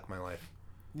Men in Black in my life.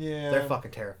 Yeah. They're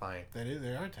fucking terrifying. They are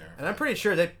terrifying. And I'm pretty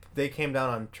sure they came down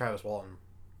on Travis Walton.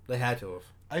 They had to have.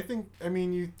 I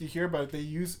mean, you hear about it. They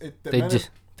use it.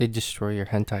 They destroy your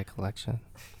hentai collection.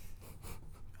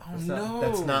 Oh, no.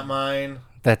 That's not mine.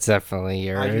 That's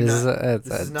definitely I do yours. not- It's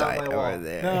this a is not my die wall. over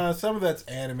there. No, some of that's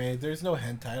anime. There's no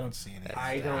hentai. I don't see any.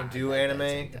 I don't do anime.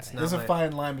 It's not There's a my,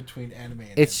 fine line between anime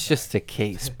and It's hentai. just a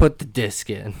case. Put the disc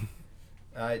in.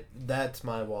 that's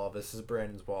my wall. This is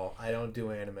Brandon's wall. I don't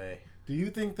do anime. Do you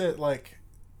think that, like,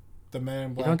 the Men in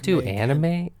You Black... don't do made-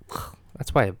 anime?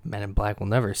 That's why Men in Black will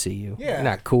never see you. Yeah. You're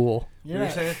not cool. You're What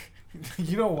not, are you saying?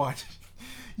 you don't watch...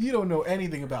 You don't know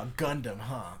anything about Gundam,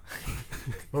 huh?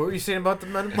 What were you saying about the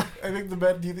Men in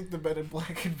Black? Do you think the Men in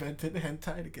Black invented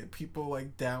hentai to get people,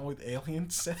 like, down with alien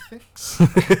sex?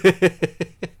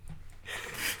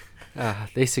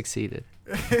 They succeeded.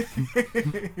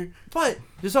 But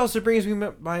this also brings me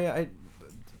my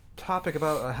topic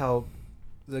about how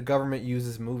the government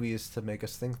uses movies to make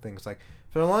us think things. Like,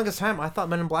 for the longest time, I thought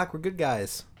Men in Black were good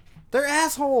guys. They're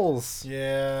assholes.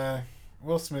 Yeah,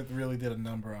 Will Smith really did a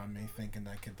number on me, thinking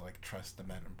I could like trust the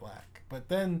Men in Black. But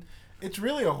then it's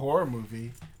really a horror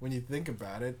movie when you think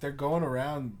about it. They're going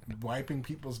around wiping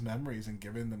people's memories and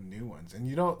giving them new ones, and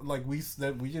you don't like we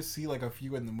just see like a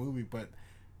few in the movie, but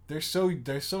they're so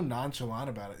nonchalant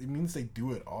about it. It means they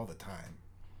do it all the time.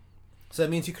 So that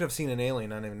means you could have seen an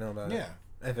alien and not even know about it. Yeah.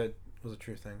 If it was a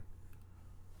true thing.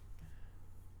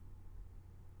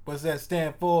 What's that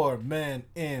stand for? Men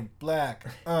in Black.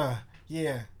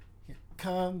 Yeah. Here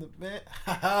come the man.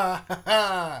 Ha ha ha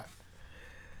ha.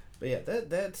 But yeah,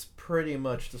 that's pretty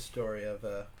much the story of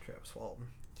Travis Walton.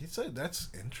 He said that's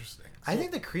interesting. I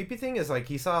think the creepy thing is like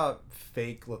he saw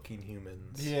fake looking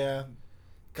humans. Yeah.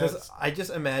 Because I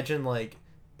just imagine like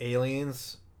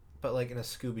aliens, but like in a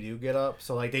Scooby Doo get up.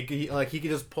 So like he could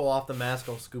just pull off the mask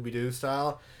of Scooby Doo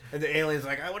style, and the alien's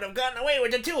like, I would have gotten away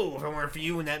with it too if it weren't for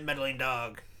you and that meddling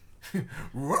dog.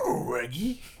 Whoa,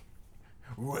 Reggie.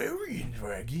 Where are you,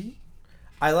 Reggie?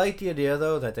 I like the idea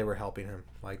though that they were helping him.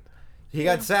 Like he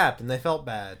got zapped and they felt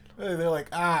bad. They're like,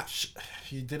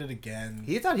 you did it again.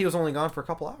 He thought he was only gone for a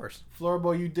couple hours.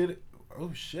 Florbo, you did it.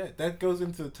 Oh shit, that goes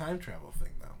into the time travel thing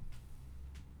though.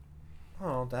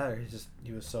 Oh, that or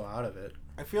he was so out of it.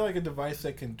 I feel like a device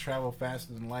that can travel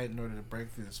faster than light in order to break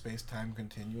through the space-time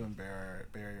continuum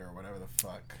barrier or whatever the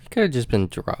fuck. He could have just been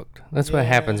drugged. That's what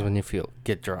happens when you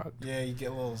get drugged. Yeah, you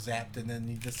get a little zapped and then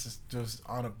he just was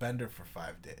on a bender for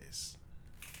 5 days.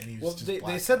 And he was Well, just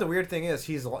they said the weird thing is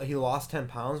he lost 10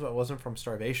 pounds, but it wasn't from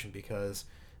starvation because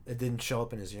it didn't show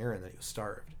up in his urine that he was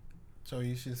starved. So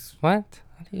he's just... What?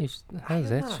 How does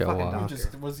that not a show fucking up?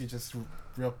 doctor. Was he just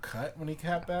real cut when he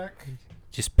got back?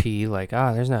 Just pee like,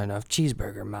 there's not enough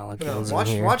cheeseburger molecules in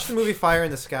here. Watch the movie Fire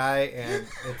in the Sky, and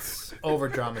it's over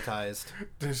dramatized.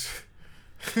 This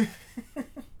guy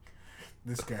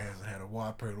hasn't had a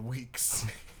Whopper in weeks.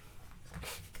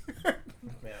 Do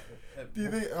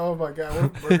you think? Oh my god! What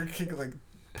if Burger King like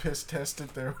piss tested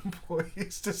their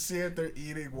employees to see if they're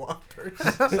eating Whoppers?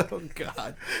 Oh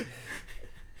god!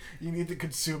 You need to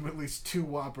consume at least 2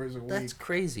 Whoppers a week. That's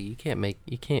crazy.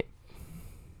 You can't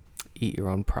eat your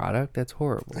own product. That's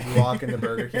horrible. You walk into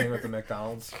Burger King with the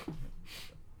McDonald's.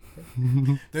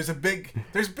 There's Big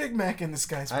Mac in this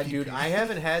guy's. Dude, I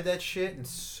haven't had that shit in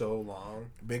so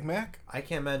long. Big Mac? I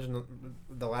can't imagine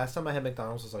the last time I had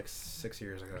McDonald's was like 6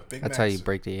 years ago. Mac's, That's how you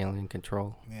break the alien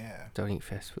control. Yeah. Don't eat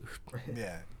fast food.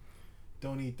 Yeah.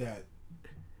 Don't eat that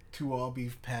 2 all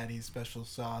beef patties, special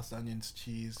sauce, onions,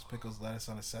 cheese, pickles, lettuce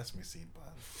on a sesame seed bun.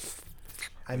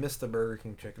 I miss the Burger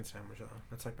King chicken sandwich though.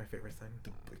 That's like my favorite thing.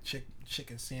 The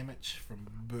chicken sandwich from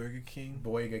Burger King.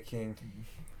 Boyga King.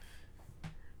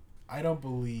 I don't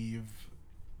believe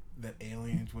that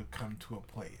aliens would come to a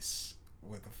place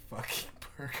with a fucking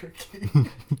Burger King.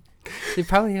 They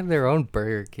probably have their own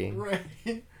Burger King.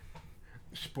 Right.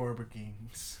 Sporber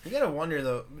Kings. You gotta wonder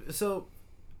though. So,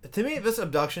 to me, this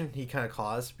abduction he kind of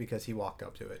caused because he walked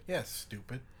up to it. Yeah,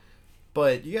 stupid.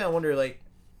 But you gotta wonder, like,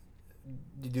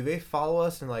 do they follow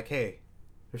us and like, hey,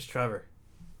 there's Trevor.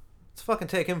 Let's fucking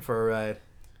take him for a ride.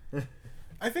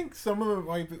 I think some of them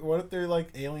might be, what if they're like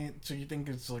alien, so you think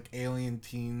it's like alien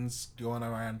teens going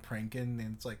around pranking,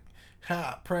 and it's like,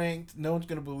 ha, pranked, no one's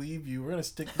gonna believe you, we're gonna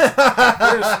stick this,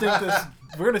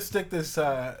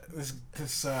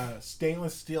 this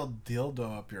stainless steel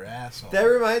dildo up your asshole. That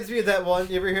reminds me of that one,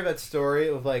 you ever hear that story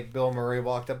of like Bill Murray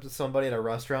walked up to somebody at a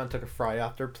restaurant, took a fry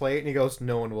off their plate, and he goes,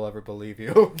 no one will ever believe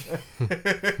you.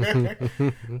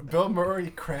 Bill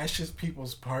Murray crashes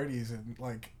people's parties in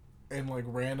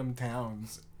random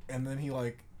towns, and then he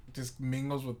like just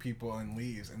mingles with people and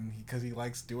leaves, and because he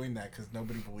likes doing that because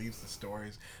nobody believes the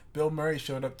stories. Bill Murray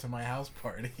showed up to my house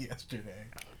party yesterday.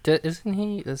 Doesn't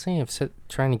he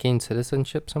trying to gain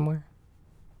citizenship somewhere?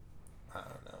 I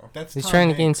don't know. He's trying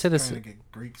to gain Hanks citizen- trying to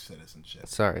get Greek citizenship.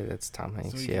 Sorry, that's Tom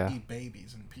Hanks. So he Yeah. can eat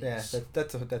babies in peace. Yeah,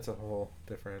 that's a whole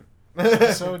different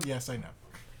episode. Yes, I know.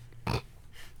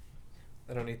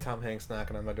 I don't need Tom Hanks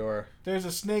knocking on my door. There's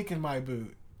a snake in my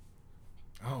boot.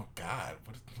 Oh God,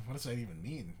 what does that even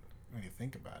mean when you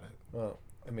think about it? Well,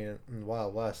 I mean, in the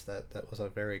Wild West, that was a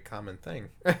very common thing.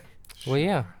 Well,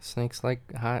 yeah. Snakes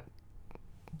like hot,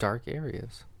 dark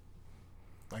areas.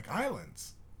 Like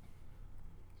islands.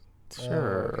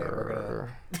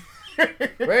 Sure.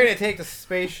 We're gonna take the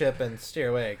spaceship and steer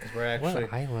away because we're actually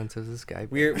What islands is this guy?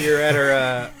 we're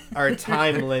at our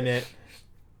time limit.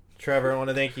 Trevor, I want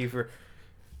to thank you for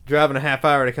driving a half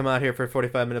hour to come out here for a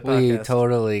 45-minute podcast. We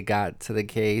totally got to the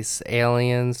case.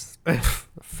 Aliens,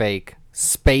 fake.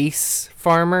 Space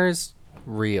farmers,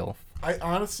 real. I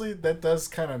honestly, that does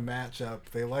kind of match up.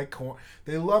 They like corn.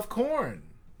 They love corn.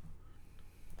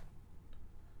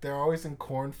 They're always in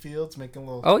cornfields making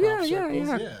little. Oh, crop yeah,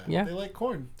 circles. yeah. They like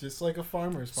corn, just like a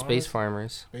farmer's. Space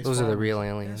farmers. Space Those are the farmers. real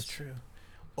aliens. That's true.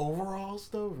 Overalls,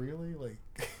 though, really like.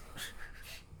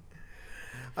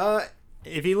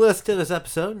 If you listen to this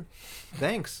episode,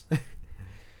 thanks.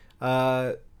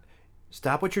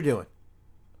 Stop what you're doing.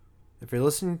 If you're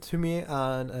listening to me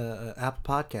on Apple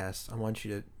Podcasts, I want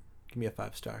you to give me a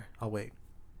 5-star. I'll wait.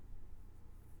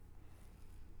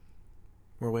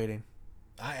 We're waiting.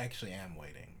 I actually am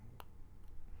waiting.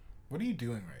 What are you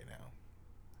doing right now?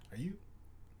 Are you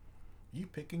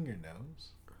picking your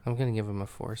nose? I'm gonna give him a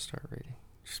 4-star rating,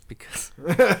 just because.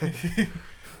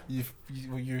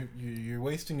 You're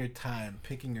wasting your time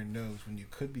picking your nose when you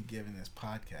could be giving this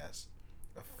podcast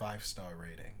a 5-star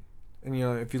rating. And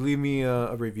if you leave me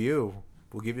a review,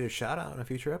 we'll give you a shout out in a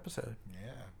future episode. Yeah.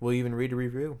 We'll even read a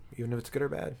review, even if it's good or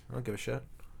bad. I don't give a shit.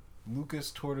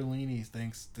 Lucas Tortellini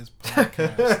thanks this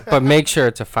podcast. But make sure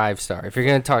it's a 5-star. If you're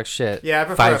gonna talk shit, Yeah, I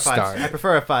prefer 5-star. I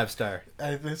prefer a 5-star.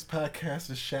 This podcast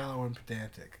is shallow and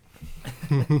pedantic.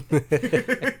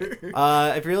 If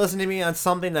you're listening to me on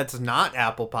something that's not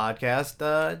Apple Podcast,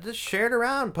 just share it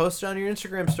around. Post it on your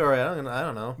Instagram story. I don't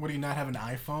know. What, do you not have an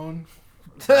iPhone?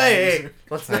 Hey,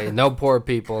 let's Hey, no poor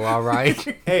people, all right?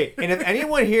 Hey, and if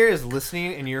anyone here is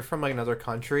listening and you're from like another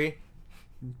country,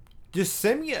 just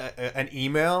send me an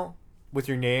email with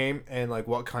your name and like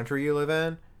what country you live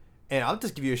in, and I'll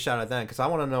just give you a shout out then because I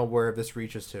want to know where this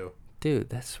reaches to. Dude,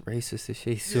 that's racist as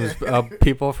shit. So,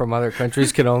 people from other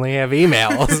countries can only have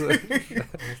emails.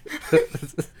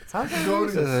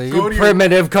 You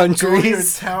primitive Go to your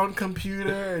countries. town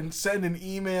computer and send an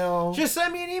email. Just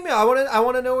send me an email. I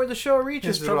want to know where the show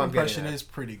reaches. His is what Trump I'm getting impression at. is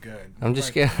pretty good. I'm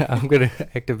gonna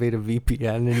activate a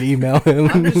VPN and email him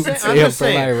I'm and just say saying- I'm I'm just from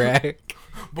saying. Iraq.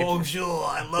 Bonjour,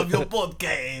 I love your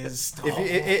podcast.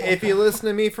 If you listen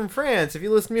to me from France, if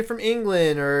you listen to me from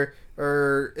England or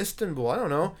Istanbul, I don't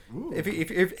know. Ooh.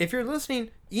 If you're listening,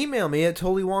 email me at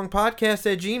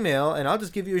totallywongpodcast@gmail.com and I'll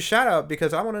just give you a shout out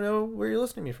because I want to know where you're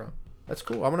listening to me from. That's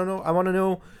cool. I want to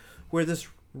know where this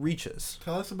reaches.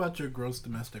 Tell us about your gross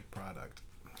domestic product.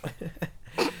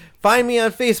 Find me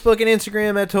on Facebook and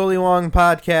Instagram at Totally Wong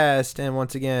Podcast. And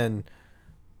once again,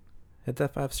 hit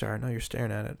that 5-star. I know you're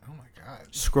staring at it. Oh my god.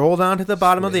 Scroll down to the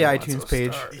bottom of the Lots iTunes of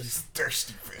page. stars. He's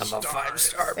thirsty for I'm a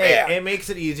stars. 5-star Hey, man. it makes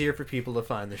it easier for people to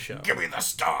find the show. Give me the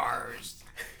stars.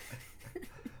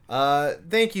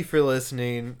 Thank you for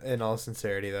listening. In all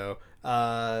sincerity, though.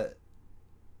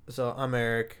 So I'm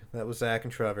Eric. That was Zach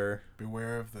and Trevor.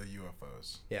 Beware of the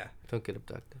UFOs. Yeah. Don't get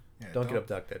abducted. Yeah, Don't get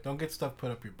abducted. Don't get stuff put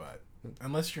up your butt.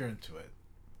 Unless you're into it.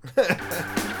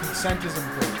 Consent is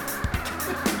important.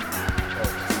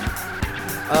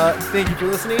 Thank you for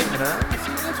listening, and